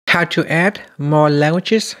How to add more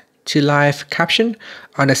languages to live caption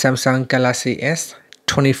on the Samsung Galaxy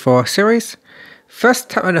S24 series. First,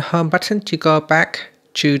 tap on the home button to go back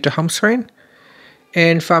to the home screen.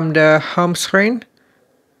 And from the home screen,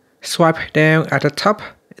 swipe down at the top,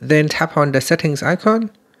 then tap on the settings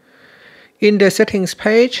icon. In the settings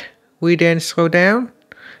page, we then scroll down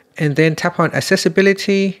and then tap on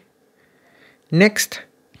accessibility. Next,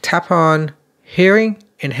 tap on hearing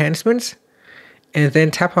enhancements and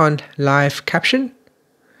then tap on live caption.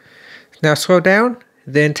 Now scroll down,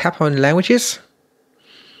 then tap on languages.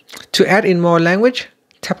 To add in more language,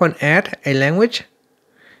 tap on add a language.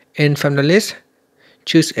 And from the list,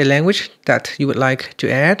 choose a language that you would like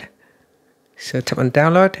to add. So tap on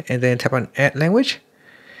download and then tap on add language.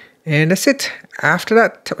 And that's it. After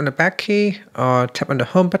that, tap on the back key or tap on the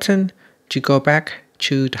home button to go back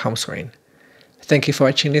to the home screen. Thank you for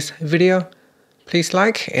watching this video. Please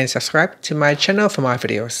like and subscribe to my channel for more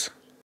videos.